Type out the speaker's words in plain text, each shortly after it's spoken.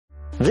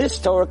This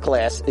Torah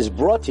class is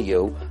brought to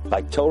you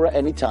by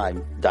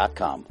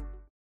TorahAnytime.com.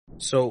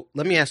 So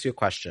let me ask you a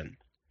question.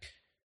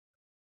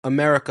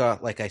 America,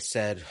 like I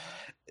said,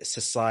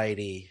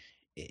 society,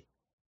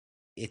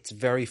 it's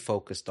very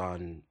focused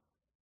on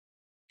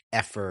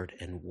effort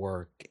and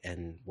work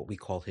and what we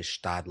call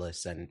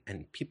hishtadlus,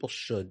 and people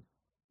should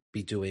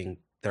be doing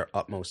their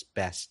utmost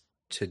best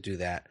to do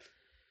that.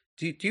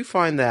 Do you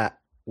find that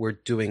we're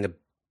doing a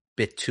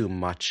bit too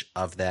much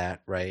of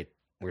that, right?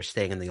 We're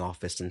staying in the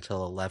office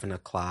until 11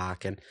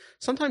 o'clock, and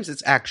sometimes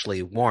it's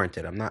actually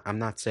warranted. I'm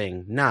not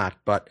saying not,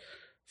 but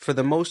for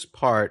the most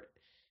part,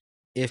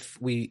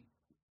 if we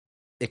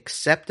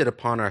accept it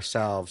upon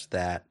ourselves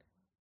that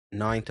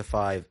 9 to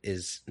 5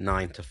 is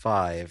 9 to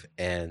 5,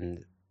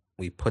 and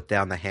we put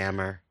down the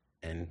hammer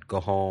and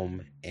go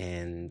home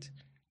and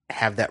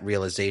have that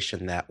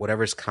realization that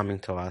whatever's coming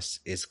to us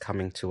is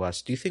coming to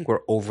us, do you think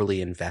we're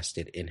overly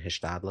invested in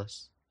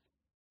hishtadlus?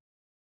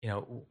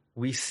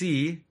 We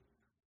see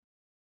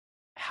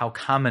how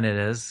common it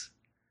is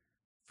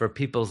for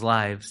people's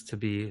lives to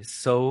be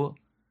so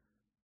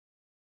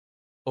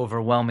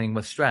overwhelming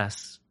with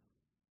stress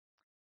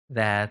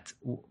that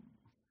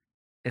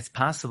it's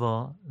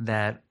possible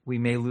that we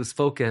may lose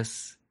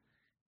focus,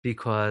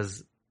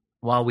 because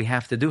while we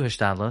have to do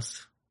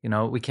hishtadlus,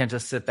 we can't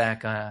just sit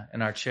back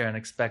in our chair and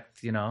expect,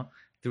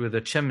 through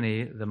the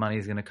chimney, the money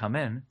is going to come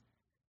in.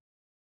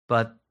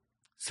 But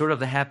sort of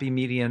the happy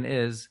median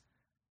is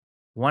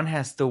one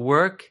has to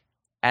work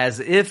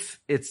as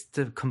if it's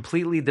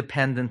completely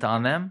dependent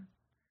on them,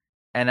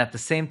 and at the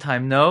same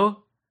time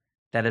know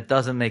that it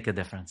doesn't make a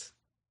difference.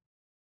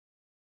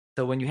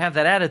 So when you have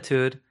that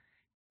attitude,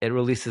 it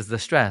releases the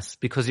stress,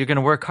 because you're going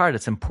to work hard.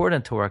 It's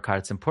important to work hard.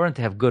 It's important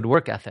to have good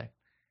work ethic.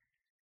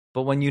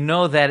 But when you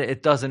know that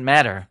it doesn't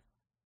matter,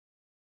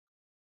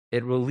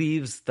 it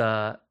relieves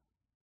the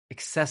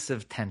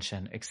excessive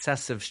tension,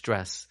 excessive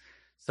stress.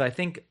 So I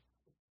think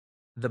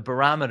the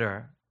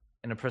barometer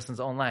in a person's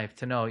own life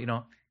to know,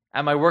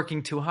 am I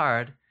working too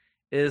hard,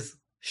 is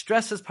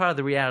stress is part of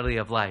the reality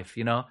of life.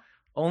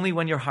 Only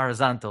when you're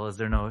horizontal is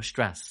there no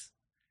stress.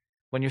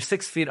 When you're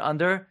 6 feet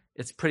under,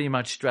 it's pretty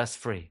much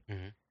stress-free.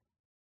 Mm-hmm.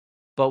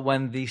 But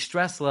when the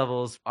stress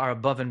levels are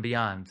above and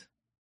beyond,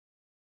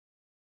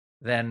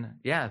 then,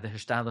 the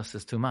hishtadlus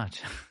is too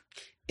much.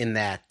 In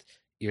that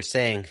you're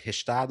saying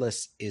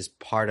hishtadlus is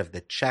part of the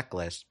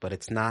checklist, but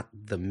it's not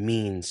the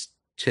means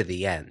to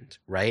the end,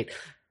 right?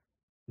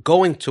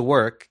 Going to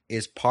work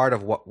is part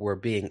of what we're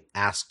being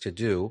asked to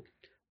do,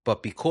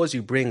 but because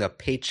you bring a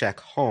paycheck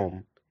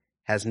home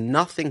has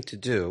nothing to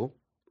do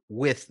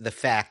with the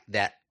fact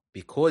that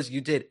because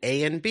you did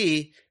A and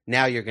B,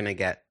 now you're going to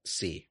get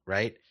C,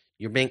 right?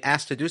 You're being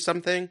asked to do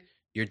something,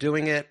 you're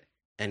doing it,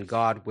 and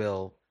God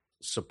will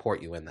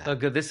support you in that.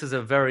 Good. This is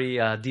a very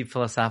deep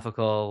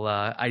philosophical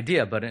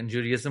idea, but in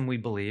Judaism we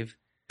believe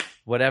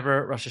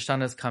whatever Rosh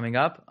Hashanah is coming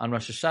up, on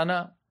Rosh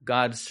Hashanah,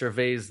 God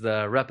surveys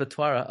the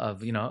repertoire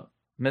of,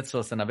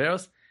 mitzvos and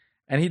averos,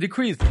 and he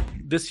decrees,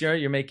 this year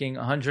you're making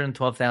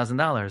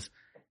 $112,000.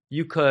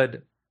 You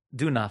could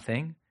do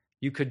nothing.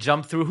 You could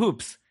jump through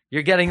hoops.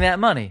 You're getting that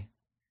money.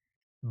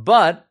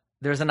 But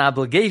there's an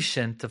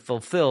obligation to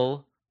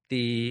fulfill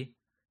the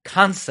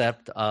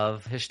concept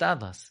of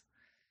hishtadlus.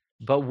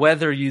 But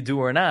whether you do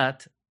or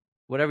not,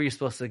 whatever you're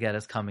supposed to get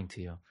is coming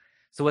to you.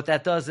 So what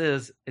that does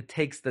is it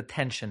takes the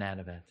tension out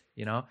of it.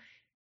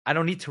 I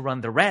don't need to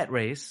run the rat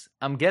race.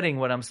 I'm getting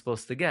what I'm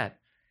supposed to get.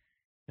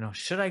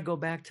 Should I go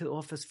back to the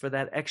office for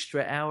that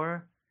extra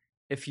hour?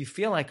 If you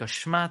feel like a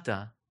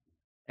shmata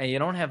and you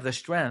don't have the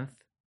strength,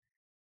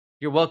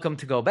 you're welcome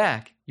to go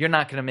back. You're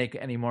not going to make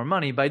any more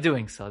money by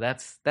doing so.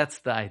 That's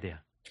the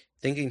idea.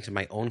 Thinking to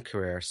my own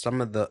career,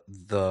 some of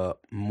the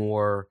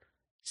more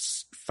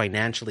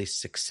financially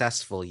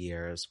successful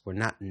years were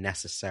not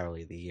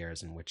necessarily the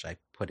years in which I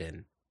put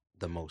in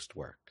the most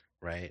work,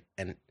 right?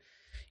 And,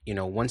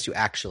 once you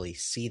actually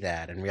see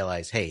that and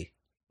realize, hey,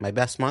 my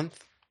best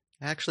month,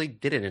 I actually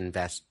didn't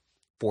invest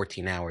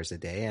 14 hours a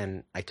day,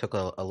 and I took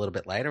a little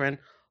bit lighter, and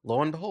lo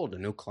and behold, a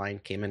new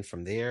client came in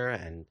from there,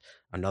 and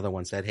another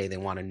one said, hey, they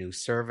want a new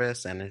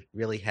service, and it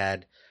really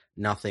had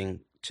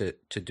nothing to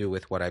do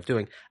with what I'm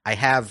doing. I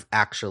have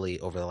actually,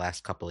 over the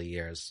last couple of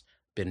years,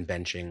 been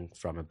benching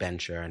from a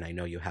bencher, and I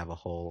know you have a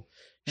whole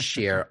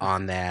share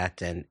on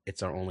that, and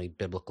it's our only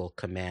biblical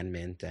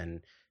commandment,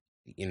 and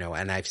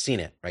and I've seen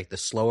it, right? The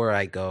slower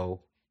I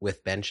go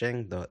with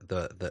benching,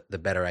 the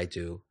better I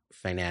do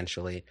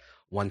financially.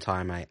 One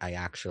time I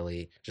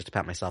actually, just to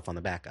pat myself on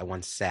the back, I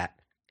once sat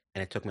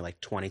and it took me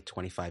like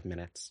 25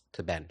 minutes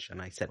to bench,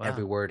 and I said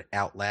every word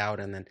out loud,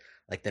 and then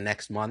like the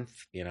next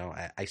month,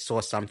 I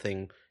saw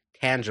something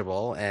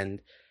tangible,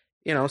 and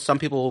some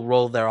people will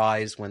roll their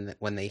eyes when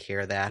they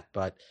hear that,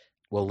 but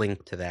we'll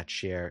link to that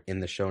share in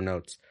the show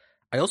notes.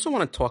 I also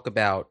want to talk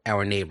about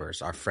our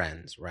neighbors, our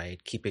friends,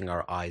 right? Keeping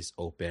our eyes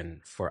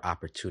open for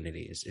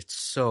opportunities. It's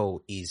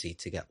so easy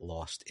to get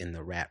lost in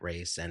the rat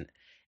race,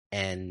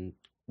 and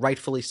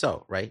rightfully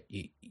so, right?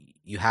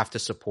 You have to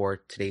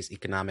support today's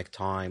economic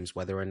times,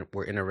 whether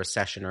we're in a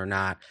recession or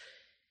not.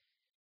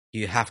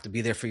 you have to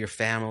be there for your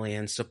family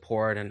and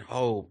support, and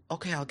oh,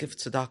 okay, I'll give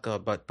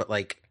tzedakah, but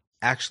like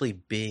actually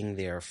being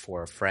there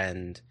for a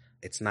friend,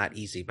 it's not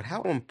easy. But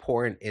how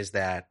important is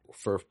that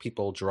for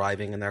people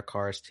driving in their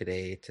cars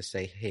today to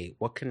say, hey,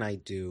 what can I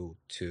do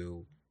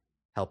to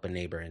help a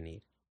neighbor in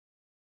need?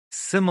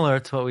 Similar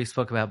to what we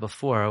spoke about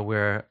before,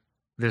 where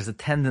there's a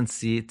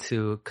tendency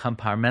to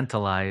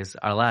compartmentalize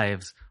our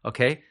lives.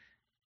 Okay,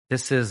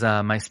 this is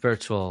my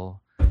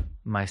spiritual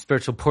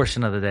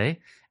portion of the day,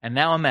 and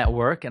now I'm at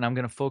work, and I'm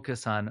going to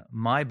focus on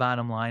my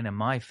bottom line and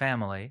my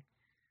family.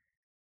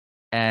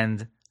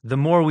 And the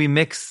more we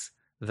mix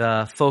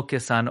the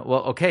focus on,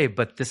 well, okay,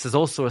 but this is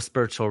also a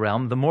spiritual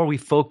realm, the more we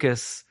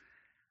focus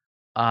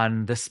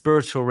on the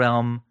spiritual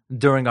realm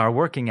during our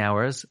working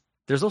hours,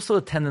 there's also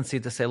a tendency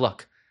to say,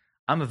 look,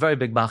 I'm a very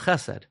big Baal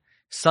Chesed.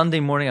 Sunday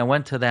morning, I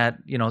went to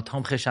that,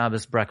 Tomchei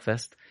Shabbos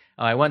breakfast.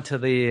 I went to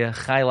the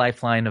Chai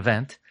Lifeline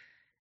event.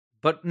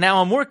 But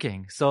now I'm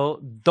working,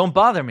 so don't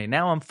bother me.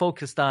 Now I'm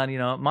focused on,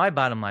 my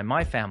bottom line,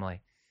 my family.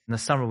 In the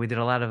summer, we did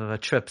a lot of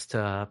trips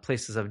to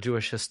places of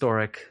Jewish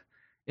historic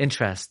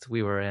interest.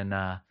 We were in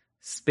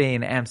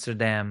Spain,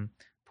 Amsterdam,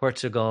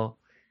 Portugal,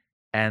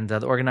 and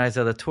the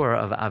organizer of the tour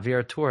of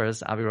Avir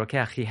Tours, Avi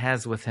Rokeach, he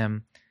has with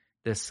him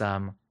this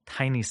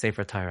tiny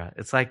Sefer Torah.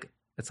 It's like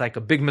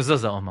a big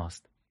mezuzah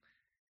almost.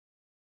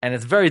 And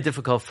it's very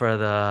difficult for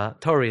the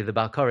Tori, the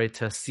Balkari,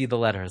 to see the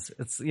letters.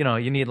 It's,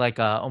 you need like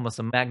almost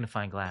a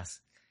magnifying glass.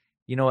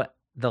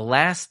 The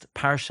last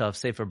parsha of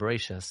Sefer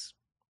Bereshis,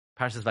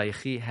 Parshas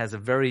Vayechi, has a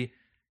very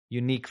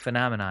unique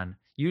phenomenon.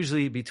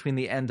 Usually between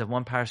the end of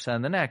one parsha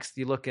and the next,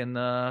 you look in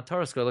the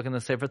Torah scroll, look in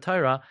the Sefer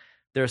Torah,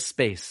 there's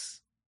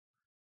space.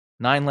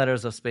 9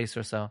 letters of space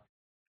or so.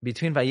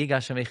 Between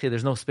Vayigash and Vayechi,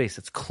 there's no space.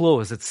 It's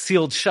closed. It's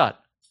sealed shut.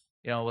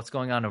 What's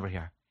going on over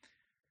here?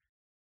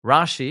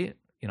 Rashi,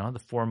 the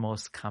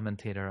foremost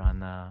commentator on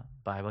the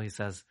Bible, he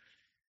says,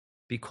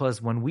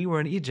 because when we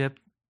were in Egypt,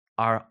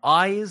 our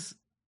eyes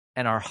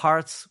and our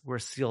hearts were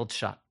sealed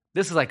shut.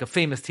 This is like a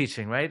famous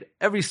teaching, right?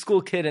 Every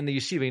school kid in the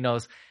yeshiva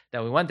knows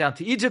that we went down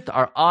to Egypt,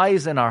 our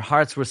eyes and our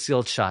hearts were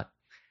sealed shut.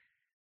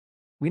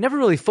 We never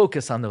really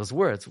focus on those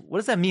words. What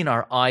does that mean,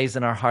 our eyes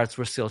and our hearts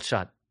were sealed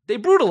shut? They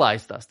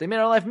brutalized us. They made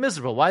our life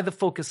miserable. Why the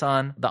focus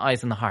on the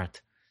eyes and the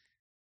heart?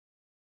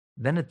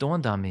 Then it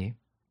dawned on me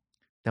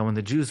that when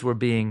the Jews were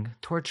being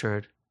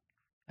tortured,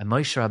 and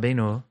Moshe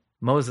Rabbeinu,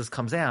 Moses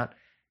comes out,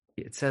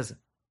 it says,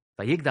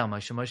 Vayigdal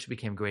Moshe, Moshe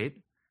became great.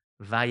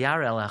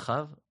 Vayar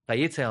elechav,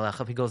 vayitze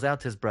elechav, he goes out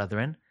to his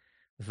brethren.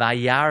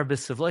 Vayar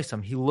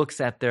b'sivloisam, he looks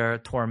at their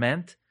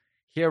torment.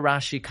 Here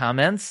Rashi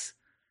comments,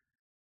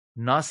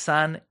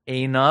 Nasan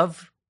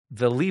einav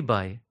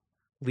v'libai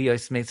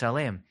liyos meitz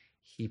aleim.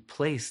 He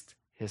placed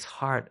his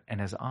heart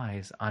and his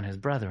eyes on his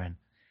brethren.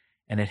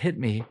 And it hit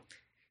me,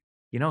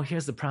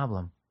 here's the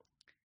problem.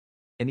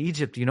 In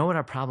Egypt, you know what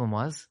our problem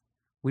was?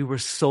 We were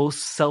so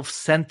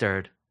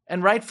self-centered,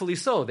 and rightfully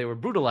so, they were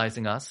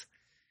brutalizing us,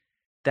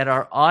 that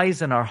our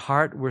eyes and our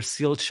heart were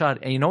sealed shut.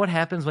 And you know what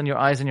happens when your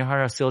eyes and your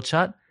heart are sealed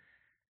shut?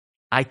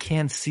 I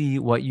can't see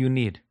what you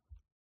need.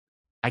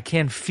 I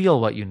can't feel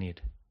what you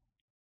need.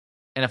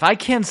 And if I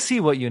can't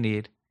see what you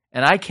need,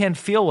 and I can't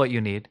feel what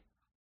you need,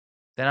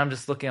 then I'm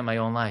just looking at my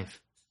own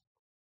life.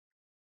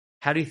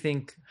 How do you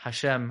think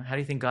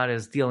God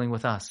is dealing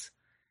with us?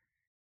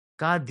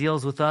 God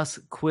deals with us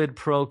quid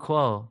pro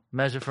quo,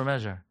 measure for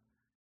measure.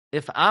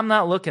 If I'm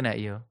not looking at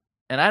you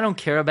and I don't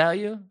care about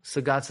you,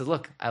 so God says,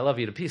 look, I love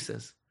you to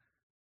pieces,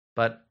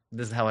 but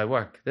this is how I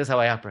work. This is how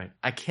I operate.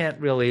 I can't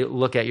really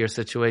look at your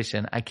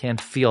situation. I can't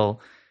feel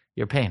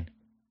your pain.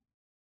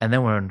 And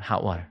then we're in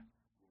hot water.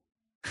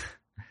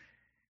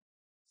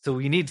 So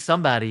we need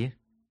somebody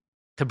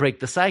to break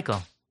the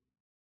cycle.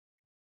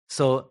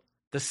 So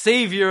the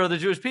savior of the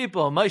Jewish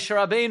people, Moshe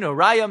Rabbeinu,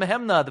 Raya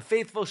Mehemna, the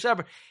faithful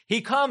shepherd,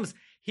 he comes,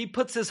 he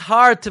puts his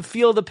heart to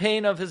feel the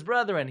pain of his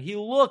brethren. He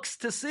looks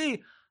to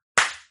see,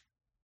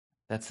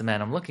 that's the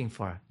man I'm looking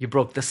for. You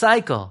broke the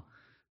cycle.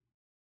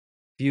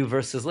 A few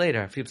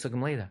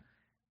psukim later,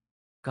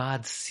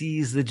 God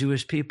sees the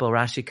Jewish people.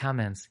 Rashi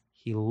comments,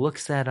 he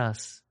looks at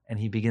us and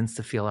he begins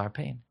to feel our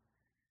pain.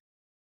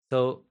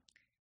 So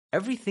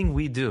everything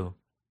we do,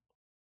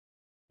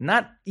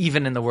 not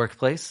even in the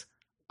workplace,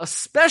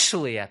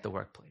 especially at the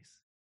workplace,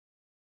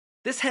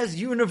 this has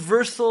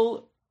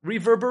universal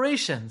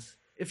reverberations.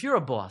 If you're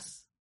a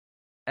boss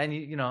and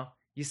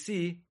you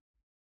see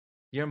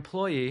your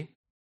employee,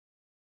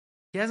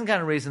 he hasn't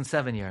gotten a raise in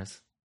 7 years.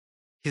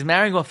 He's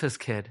marrying off his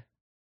kid.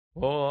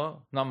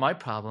 Oh, not my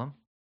problem.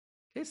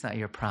 It's not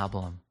your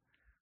problem.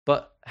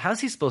 But how's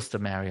he supposed to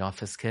marry off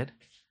his kid?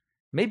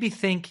 Maybe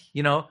think,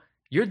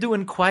 you're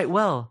doing quite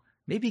well.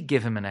 Maybe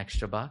give him an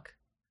extra buck.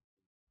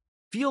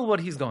 Feel what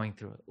he's going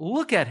through.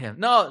 Look at him.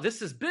 No,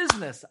 this is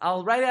business.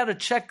 I'll write out a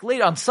check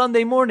later on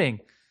Sunday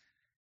morning.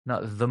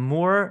 No, the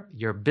more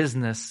your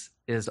business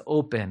is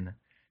open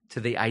to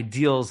the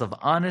ideals of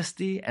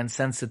honesty and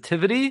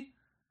sensitivity,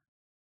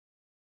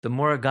 the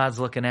more God's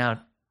looking out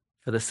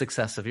for the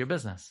success of your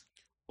business.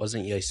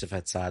 Wasn't Yosef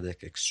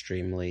HaTzadik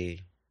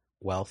extremely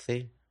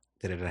wealthy?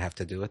 Did it have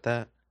to do with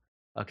that?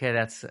 Okay,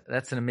 that's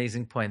an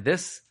amazing point.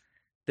 This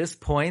This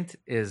point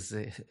is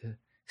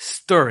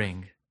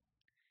stirring.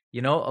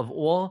 Of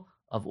all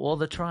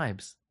the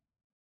tribes,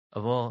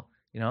 of all,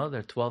 there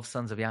are 12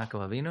 sons of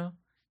Yaakov Avinu.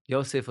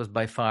 Yosef was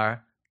by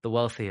far the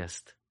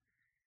wealthiest.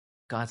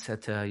 God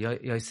said to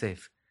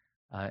Yosef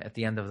at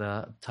the end of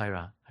the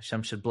Torah,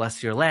 Hashem should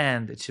bless your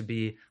land. It should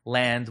be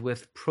land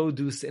with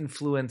produce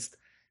influenced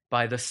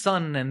by the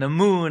sun and the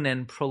moon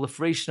and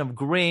proliferation of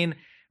grain.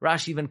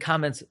 Rashi even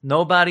comments,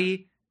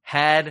 nobody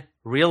had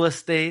real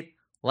estate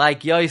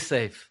like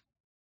Yosef.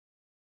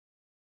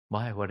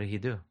 Why? What did he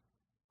do?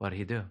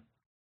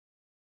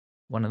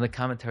 One of the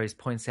commentaries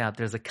points out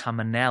there's a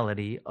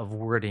commonality of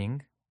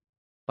wording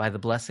by the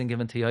blessing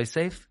given to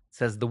Yosef. It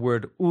says the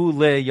word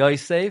ule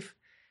Yosef,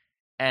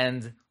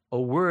 and a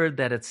word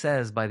that it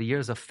says by the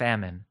years of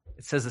famine.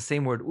 It says the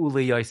same word ule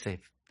Yosef.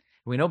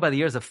 We know by the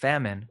years of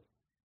famine,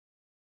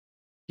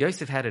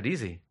 Yosef had it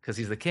easy because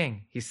he's the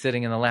king. He's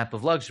sitting in the lap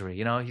of luxury.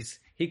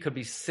 He could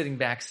be sitting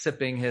back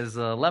sipping his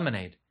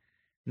lemonade.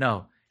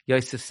 No,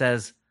 Yosef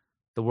says,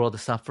 the world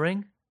is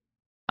suffering.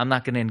 I'm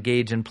not going to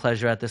engage in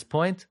pleasure at this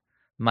point.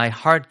 My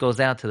heart goes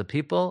out to the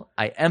people.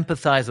 I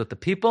empathize with the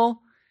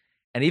people.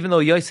 And even though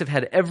Yosef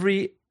had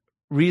every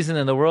reason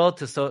in the world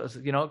to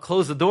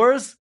close the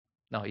doors,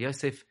 no,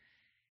 Yosef,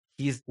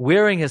 he's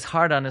wearing his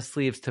heart on his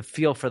sleeves to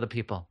feel for the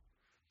people.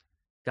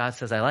 God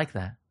says, I like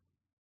that.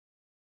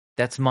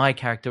 That's my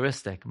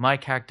characteristic. My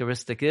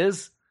characteristic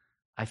is,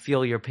 I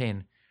feel your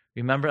pain.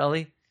 Remember,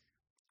 Eli,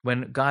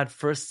 when God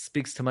first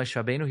speaks to Moshe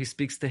Rabbeinu, he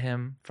speaks to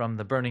him from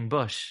the burning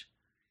bush.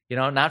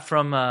 Not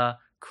from a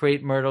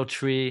crepe myrtle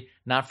tree,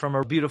 not from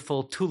a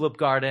beautiful tulip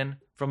garden,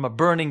 from a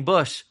burning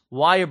bush.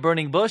 Why a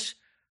burning bush?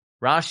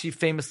 Rashi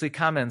famously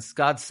comments,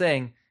 God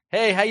saying,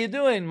 hey, how you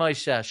doing,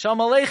 Moshe? Shalom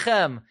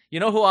Aleichem. You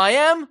know who I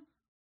am?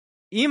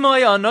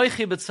 Imoy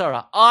anoichi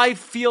b'tzara. I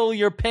feel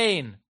your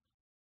pain.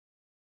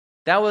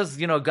 That was,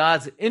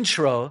 God's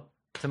intro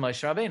to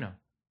Moshe Rabbeinu.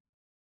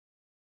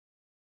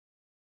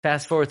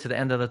 Fast forward to the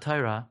end of the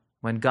Torah,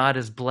 when God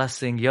is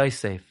blessing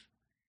Yosef,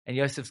 and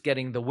Yosef's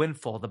getting the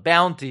windfall, the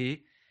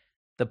bounty,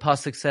 the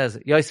pasuk says,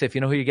 Yosef,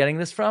 you know who you're getting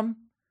this from?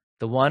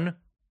 The one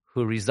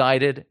who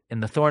resided in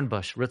the thorn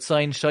bush.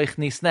 Ritzayin shoich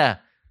nisneh.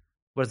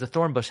 What does the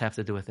thorn bush have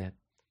to do with it?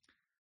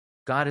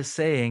 God is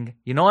saying,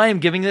 I am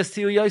giving this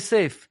to you,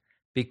 Yosef,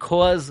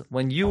 because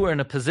when you were in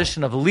a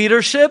position of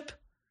leadership,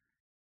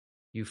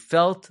 you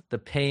felt the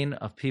pain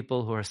of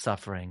people who are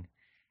suffering.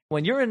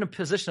 When you're in a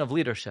position of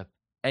leadership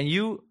and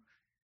you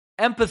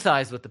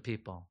empathize with the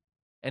people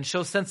and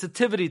show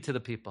sensitivity to the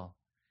people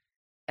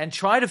and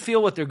try to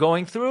feel what they're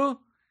going through,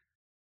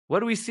 what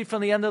do we see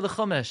from the end of the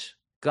Chumash?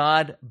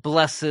 God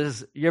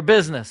blesses your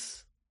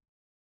business.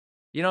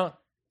 The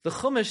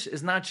Chumash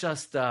is not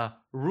just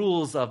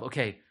rules of,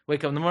 okay,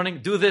 wake up in the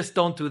morning, do this,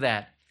 don't do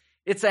that.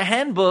 It's a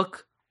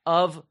handbook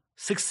of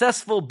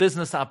successful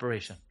business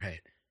operation.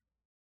 Right.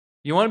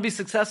 You want to be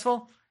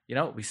successful?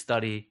 We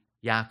study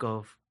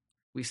Yaakov,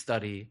 we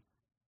study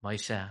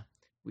Moshe,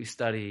 we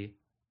study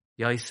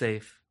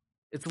Yosef.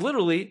 It's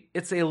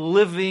a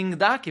living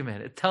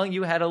document. It's telling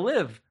you how to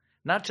live,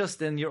 not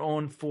just in your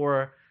own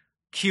 4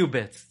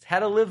 cubits, how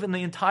to live in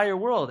the entire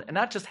world, and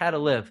not just how to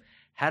live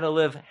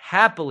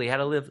happily, how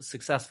to live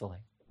successfully.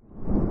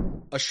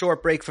 A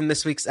short break from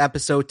this week's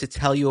episode to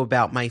tell you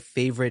about my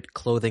favorite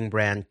clothing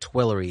brand,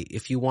 Twillory.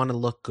 If you want to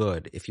look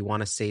good, if you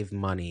want to save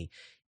money,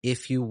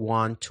 if you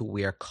want to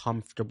wear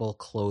comfortable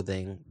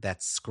clothing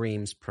that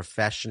screams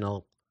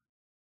professional,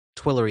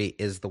 Twillory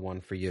is the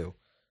one for you.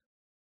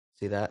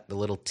 See that? The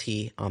little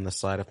T on the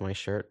side of my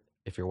shirt,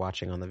 if you're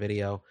watching on the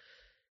video.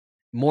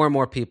 More and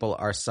more people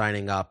are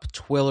signing up.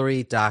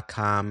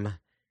 Twillory.com.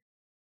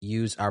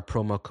 Use our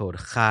promo code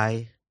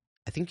CHAI.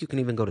 I think you can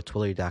even go to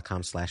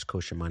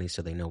twillory.com/koshermoney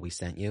so they know we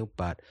sent you.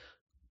 But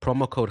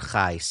promo code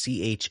CHAI,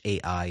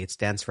 C-H-A-I, it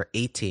stands for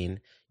 18.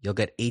 You'll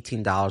get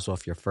 $18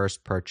 off your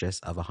first purchase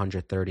of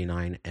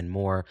 $139 and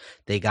more.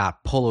 They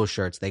got polo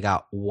shirts. They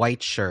got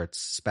white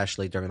shirts,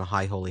 especially during the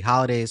high holy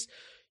holidays.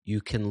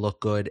 You can look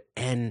good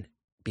and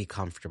be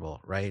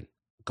comfortable, right?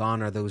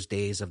 Gone are those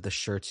days of the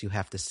shirts you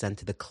have to send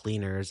to the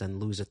cleaners and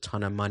lose a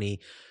ton of money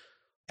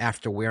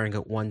after wearing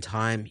it one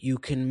time. You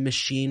can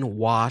machine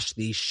wash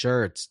these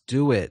shirts.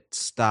 Do it.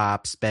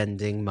 Stop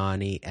spending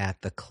money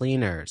at the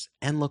cleaners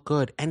and look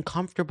good and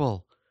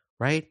comfortable,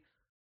 right?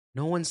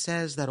 No one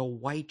says that a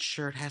white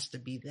shirt has to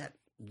be that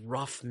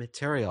rough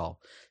material.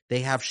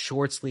 They have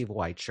short sleeve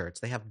white shirts.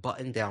 They have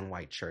button down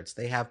white shirts.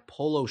 They have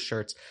polo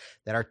shirts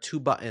that are 2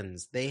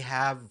 buttons. They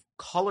have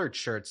colored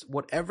shirts.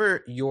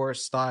 Whatever your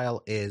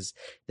style is,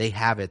 they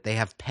have it. They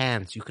have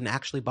pants. You can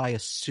actually buy a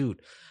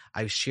suit.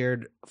 I've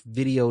shared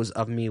videos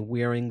of me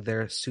wearing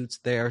their suits.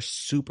 They are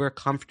super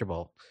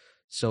comfortable.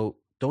 So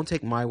don't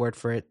take my word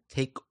for it.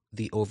 Take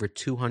the over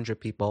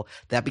 200 people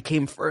that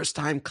became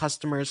first-time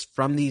customers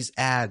from these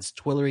ads.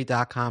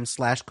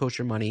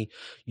 Twillory.com/koshermoney.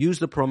 Use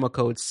the promo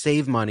code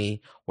Save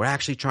Money. We're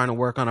actually trying to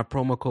work on a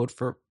promo code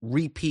for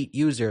repeat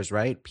users,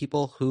 right?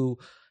 People who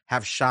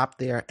have shopped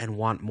there and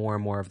want more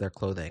and more of their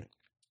clothing.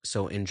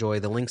 So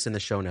enjoy the links in the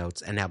show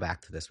notes. And now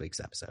back to this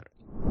week's episode.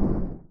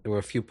 were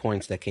a few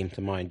points that came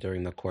to mind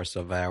during the course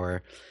of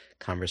our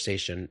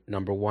conversation.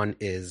 Number one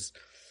is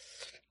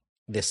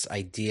this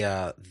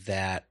idea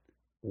that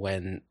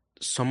when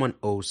someone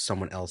owes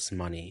someone else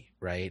money,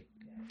 right,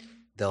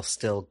 they'll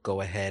still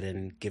go ahead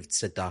and give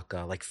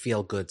tzedakah, like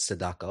feel good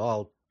tzedakah. Oh,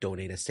 I'll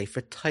donate a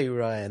Sefer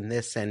Torah and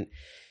this, and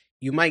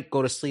you might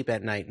go to sleep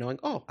at night knowing,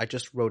 oh, I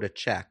just wrote a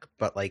check.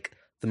 But like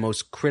the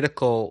most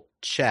critical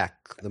check,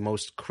 the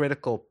most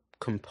critical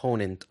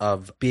component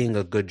of being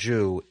a good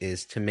Jew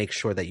is to make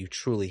sure that you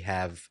truly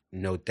have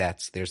no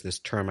debts. There's this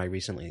term I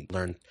recently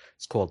learned.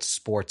 It's called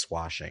sports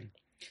washing.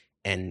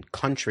 And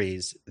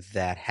countries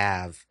that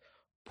have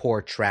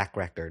poor track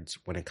records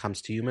when it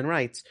comes to human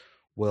rights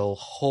will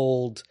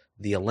hold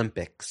the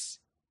Olympics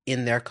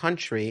in their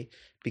country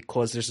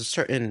because there's a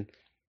certain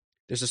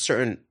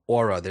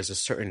aura, there's a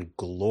certain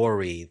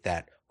glory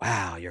that,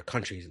 wow, your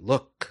country,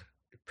 look,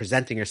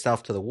 presenting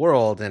yourself to the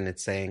world, and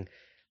it's saying,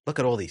 look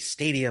at all these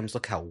stadiums,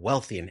 look how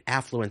wealthy and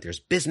affluent, there's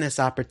business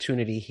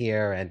opportunity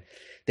here. And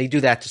they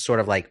do that to sort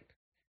of like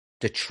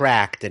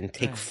detract and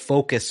take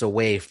focus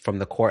away from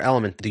the core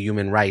element, the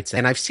human rights.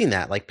 And I've seen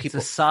that, like people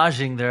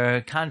massaging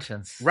their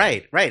conscience.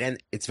 Right. And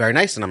it's very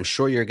nice. And I'm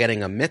sure you're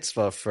getting a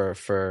mitzvah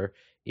for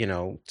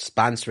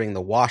sponsoring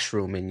the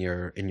washroom in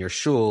your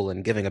shul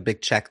and giving a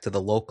big check to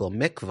the local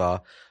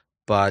mikvah.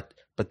 But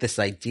this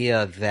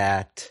idea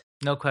that,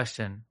 no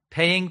question,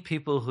 paying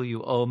people who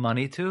you owe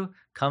money to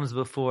comes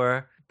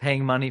before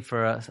paying money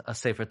for a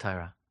Sefer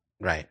Torah.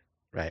 Right.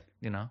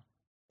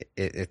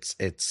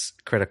 It's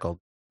critical.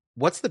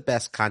 What's the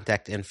best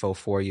contact info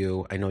for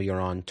you? I know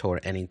you're on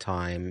Torah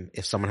Anytime.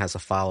 If someone has a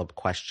follow-up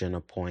question,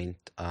 a point,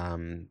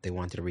 they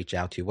wanted to reach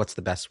out to you, what's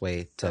the best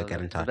way to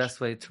get in touch? The best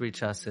way to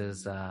reach us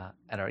is at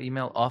our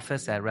email,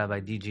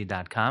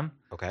 office@rabbidg.com.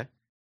 Okay.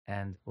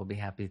 And we'll be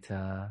happy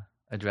to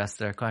address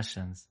their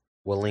questions.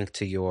 We'll link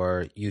to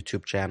your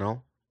YouTube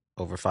channel,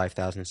 over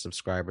 5,000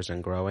 subscribers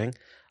and growing.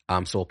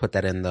 So we'll put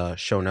that in the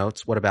show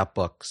notes. What about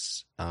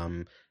books?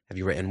 Have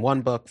you written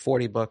one book,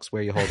 40 books?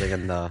 Where are you holding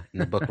in the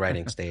book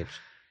writing stage?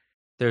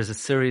 There's a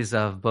series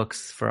of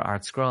books for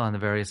Art Scroll on the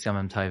various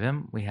Yomim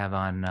Tovim. We have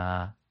on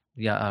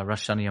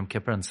Rosh Hashanah, Yom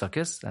Kippur, and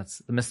Sukkot. That's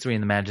the Mystery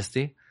and the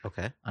Majesty.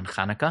 Okay. On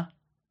Hanukkah,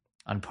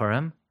 on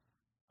Purim,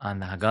 on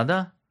the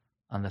Haggadah,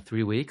 on the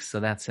 3 weeks. So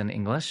that's in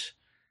English.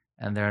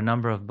 And there are a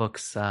number of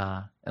books in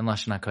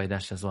Lashon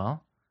HaKodesh as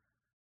well.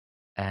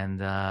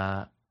 And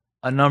a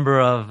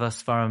number of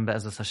Sfarim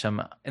Be'ezus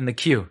Hashem in the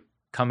queue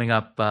coming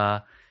up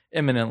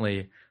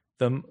imminently.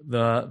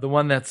 The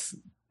one that's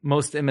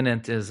most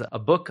imminent is a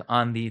book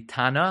on the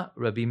Tana,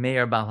 Rabbi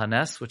Meir Baal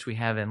HaNes, which we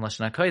have in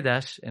Lashon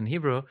HaKodesh in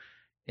Hebrew,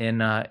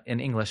 in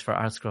English for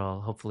Art Scroll,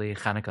 hopefully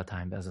Hanukkah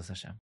time, Be'ezus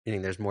Hashem.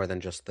 Meaning there's more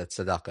than just the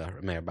tzedakah,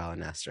 Rabbi Meir Baal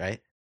HaNes,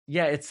 right?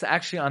 Yeah, it's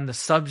actually on the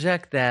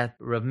subject that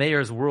Rav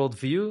Meir's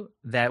worldview,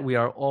 that we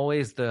are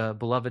always the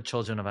beloved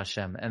children of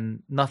Hashem,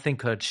 and nothing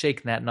could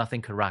shake that,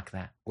 nothing could rock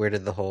that. Where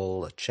did the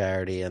whole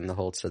charity and the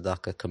whole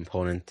tzedakah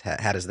component,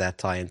 how does that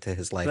tie into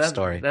his life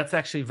story? That's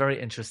actually very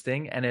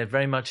interesting, and it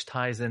very much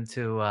ties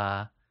into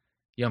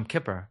Yom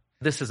Kippur.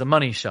 This is a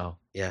money show.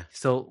 Yeah.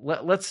 So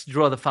let's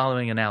draw the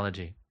following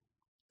analogy.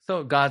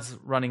 So God's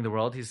running the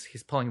world,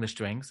 he's pulling the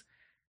strings.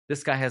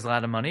 This guy has a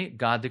lot of money.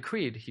 God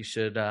decreed he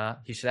should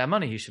have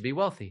money. He should be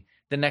wealthy.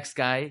 The next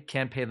guy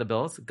can't pay the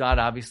bills. God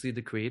obviously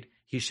decreed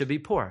he should be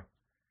poor.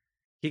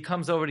 He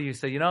comes over to you and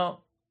says,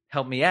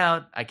 help me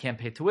out. I can't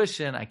pay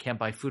tuition. I can't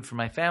buy food for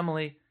my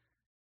family.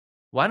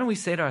 Why don't we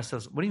say to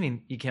ourselves, what do you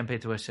mean you can't pay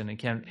tuition and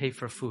can't pay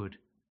for food?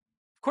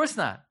 Of course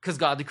not, because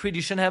God decreed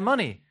you shouldn't have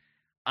money.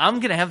 I'm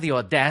going to have the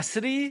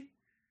audacity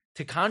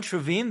to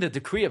contravene the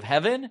decree of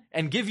heaven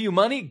and give you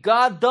money?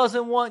 God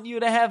doesn't want you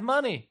to have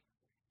money.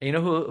 And you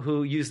know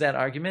who used that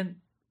argument?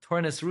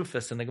 Tornus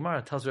Rufus in the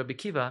Gemara tells Rabbi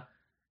Kiva,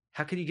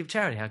 how could you give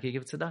charity? How could you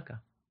give tzedakah?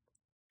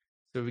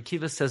 So Rabbi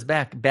Kiva says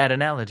back, bad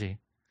analogy.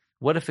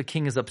 What if a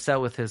king is upset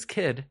with his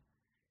kid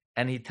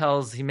and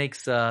he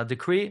makes a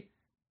decree,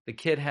 the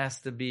kid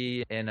has to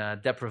be in a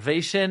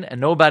deprivation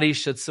and nobody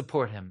should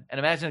support him. And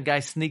imagine a guy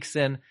sneaks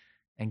in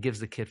and gives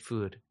the kid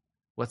food.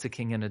 What's the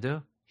king going to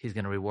do? He's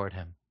going to reward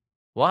him.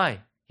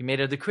 Why? He made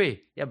a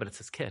decree. Yeah, but it's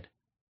his kid.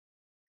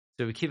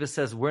 So Rabbi Kiva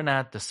says we're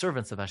not the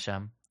servants of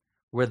Hashem.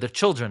 We're the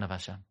children of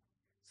Hashem.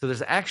 So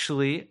there's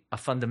actually a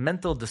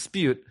fundamental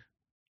dispute.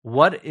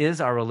 What is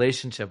our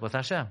relationship with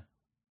Hashem?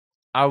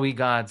 Are we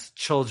God's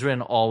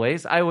children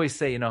always? I always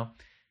say,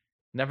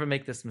 never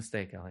make this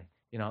mistake, Ellie.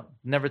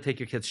 Never take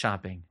your kids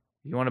shopping.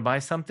 You want to buy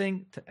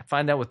something,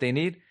 find out what they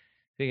need,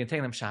 so you can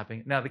take them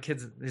shopping. Now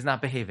the he's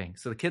not behaving.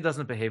 So the kid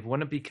doesn't behave.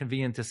 Wouldn't it be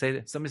convenient to say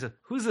that somebody says,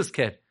 who's this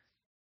kid?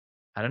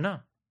 I don't know.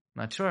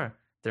 Not sure.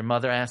 Their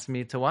mother asked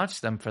me to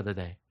watch them for the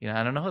day.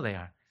 I don't know who they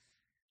are.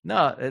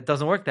 No, it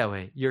doesn't work that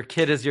way. Your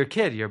kid is your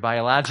kid. Your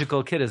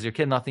biological kid is your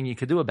kid. Nothing you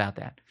could do about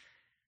that.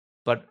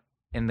 But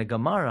in the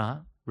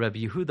Gemara,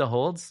 Rabbi Yehuda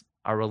holds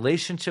our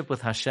relationship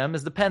with Hashem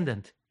is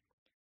dependent.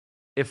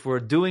 If we're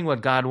doing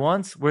what God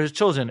wants, we're his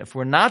children. If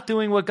we're not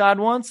doing what God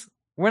wants,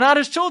 we're not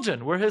his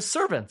children. We're his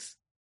servants.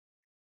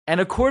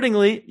 And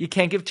accordingly, you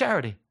can't give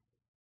charity.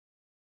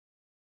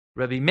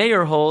 Rabbi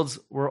Meir holds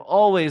we're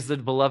always the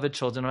beloved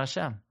children of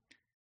Hashem.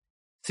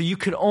 So you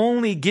could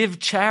only give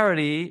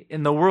charity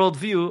in the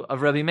worldview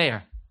of Rabbi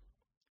Meir.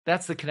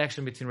 That's the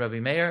connection between Rabbi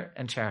Meir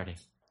and charity.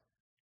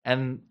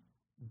 And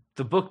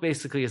the book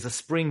basically is a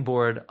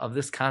springboard of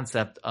this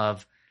concept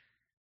of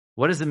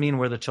what does it mean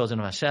we're the children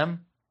of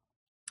Hashem?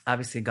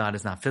 Obviously, God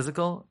is not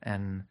physical,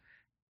 and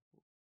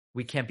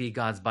we can't be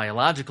God's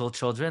biological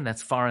children.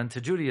 That's foreign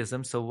to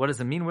Judaism. So what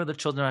does it mean we're the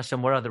children of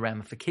Hashem? What are the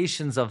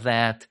ramifications of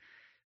that?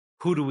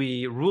 Who do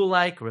we rule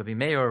like, Rabbi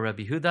Meir or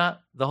Rabbi Huda?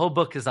 The whole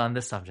book is on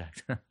this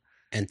subject.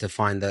 And to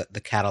find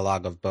the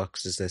catalog of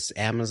books, is this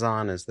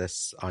Amazon? Is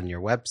this on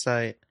your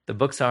website? The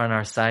books are on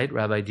our site,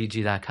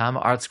 rabbidg.com.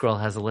 ArtScroll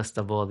has a list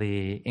of all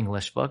the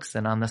English books,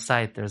 and on the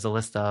site there's a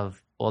list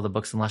of all the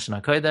books in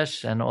Lashon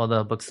HaKodesh and all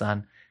the books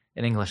in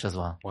English as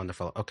well.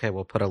 Wonderful. Okay,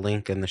 we'll put a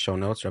link in the show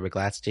notes. Rabbi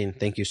Gladstein,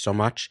 thank you so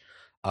much.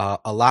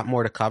 A lot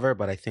more to cover,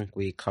 but I think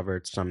we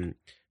covered some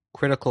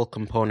critical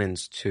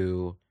components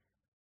to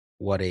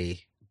what a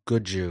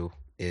good Jew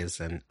is,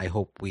 and I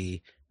hope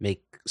we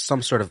make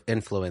some sort of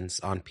influence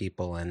on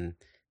people and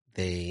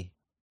they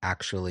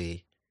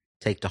actually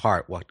take to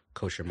heart what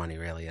kosher money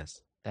really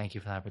is. Thank you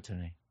for the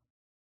opportunity.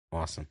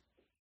 Awesome.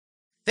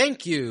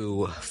 Thank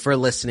you for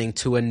listening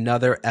to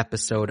another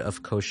episode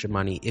of Kosher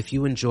Money. If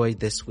you enjoyed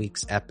this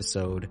week's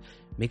episode,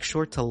 make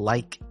sure to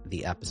like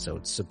the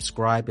episode,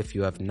 subscribe if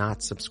you have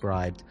not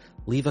subscribed,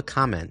 leave a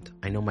comment.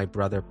 I know my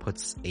brother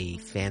puts a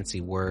fancy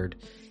word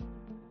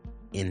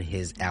in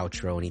his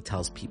outro and he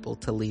tells people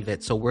to leave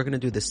it, so we're going to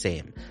do the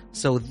same.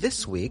 So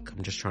this week,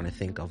 I'm just trying to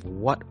think of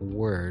what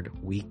word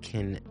we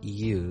can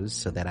use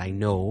so that I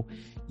know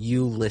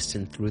you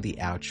listen through the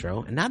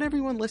outro. And not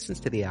everyone listens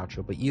to the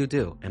outro, but you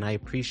do, and I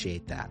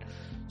appreciate that.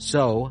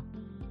 So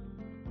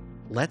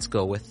let's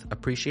go with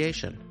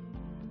appreciation.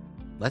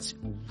 Let's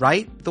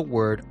write the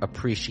word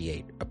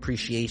appreciate.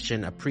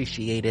 Appreciation,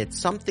 appreciated,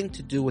 something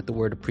to do with the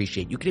word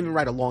appreciate. You can even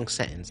write a long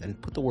sentence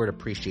and put the word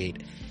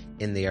appreciate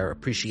in there.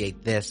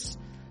 Appreciate this,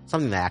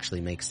 something that actually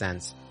makes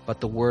sense.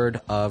 But the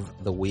word of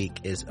the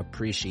week is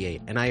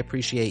appreciate. And I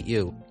appreciate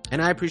you.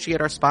 And I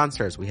appreciate our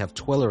sponsors. We have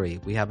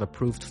Twillery. We have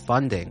Approved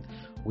Funding.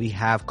 We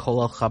have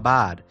Kolel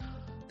Chabad.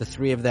 The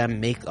three of them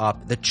make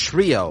up the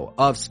trio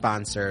of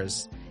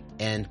sponsors.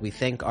 And we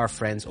thank our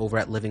friends over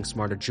at Living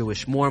Smarter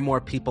Jewish. More and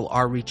more people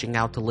are reaching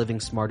out to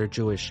Living Smarter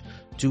Jewish.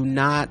 Do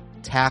not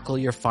tackle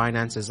your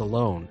finances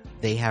alone.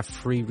 They have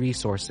free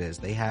resources.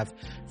 They have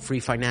free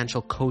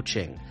financial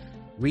coaching.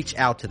 Reach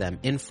out to them,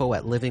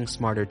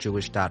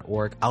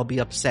 info@livingsmarterjewish.org. I'll be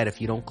upset if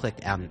you don't click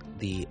on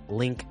the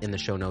link in the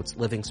show notes,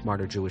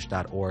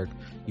 livingsmarterjewish.org.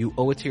 You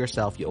owe it to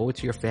yourself, you owe it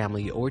to your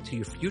family, you owe it to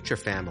your future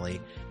family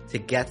to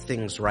get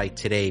things right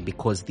today,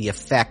 because the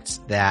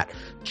effects that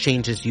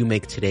changes you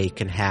make today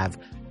can have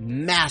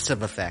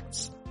massive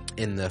effects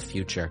in the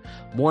future.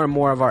 More and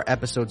more of our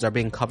episodes are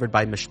being covered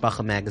by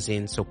Mishpacha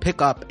Magazine, so pick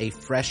up a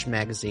fresh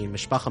magazine,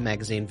 Mishpacha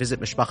Magazine.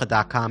 Visit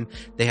mishpacha.com.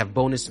 They have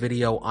bonus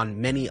video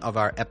on many of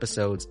our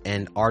episodes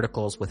and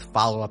articles with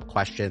follow-up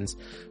questions,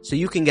 so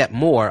you can get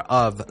more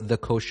of the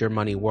kosher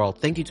money world.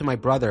 Thank you to my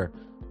brother,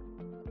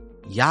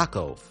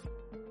 Yaakov,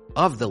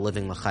 of the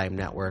Living L'Chaim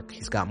Network.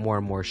 He's got more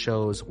and more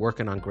shows,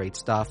 working on great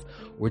stuff.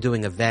 We're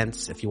doing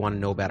events. If you want to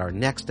know about our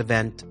next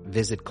event,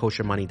 visit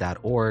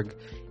koshermoney.org.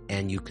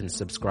 And you can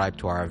subscribe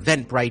to our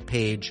Eventbrite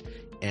page,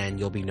 and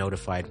you'll be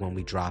notified when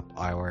we drop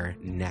our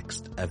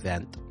next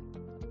event.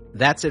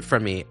 That's it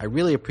from me. I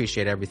really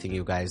appreciate everything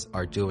you guys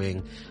are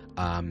doing.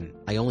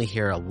 I only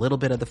hear a little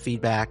bit of the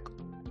feedback,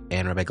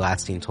 and Rabbi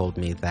Gladstein told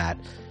me that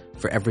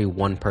for every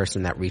one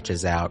person that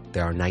reaches out,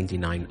 there are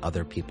 99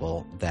 other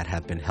people that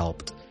have been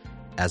helped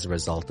as a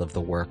result of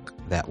the work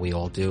that we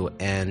all do.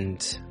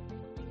 And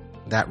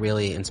that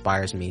really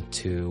inspires me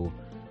to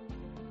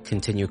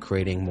continue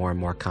creating more and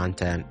more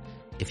content.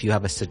 If you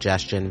have a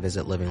suggestion,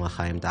 visit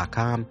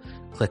livingl'chaim.com.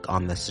 Click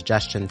on the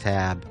suggestion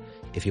tab.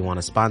 If you want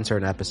to sponsor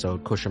an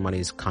episode, Kosher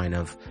Money's kind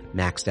of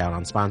maxed out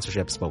on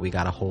sponsorships, but we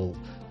got a whole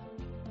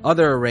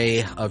other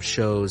array of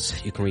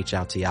shows. You can reach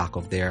out to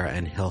Yaakov there,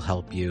 and he'll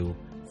help you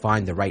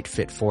find the right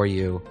fit for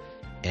you.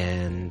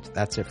 And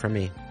that's it from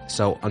me.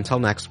 So until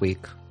next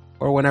week,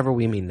 or whenever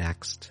we meet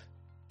next,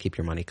 keep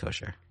your money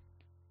kosher.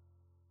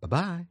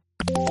 Bye-bye.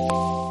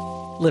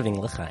 Living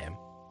L'Chaim.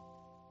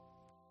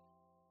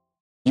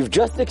 You've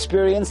just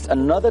experienced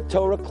another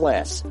Torah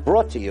class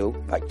brought to you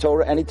by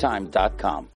TorahAnytime.com.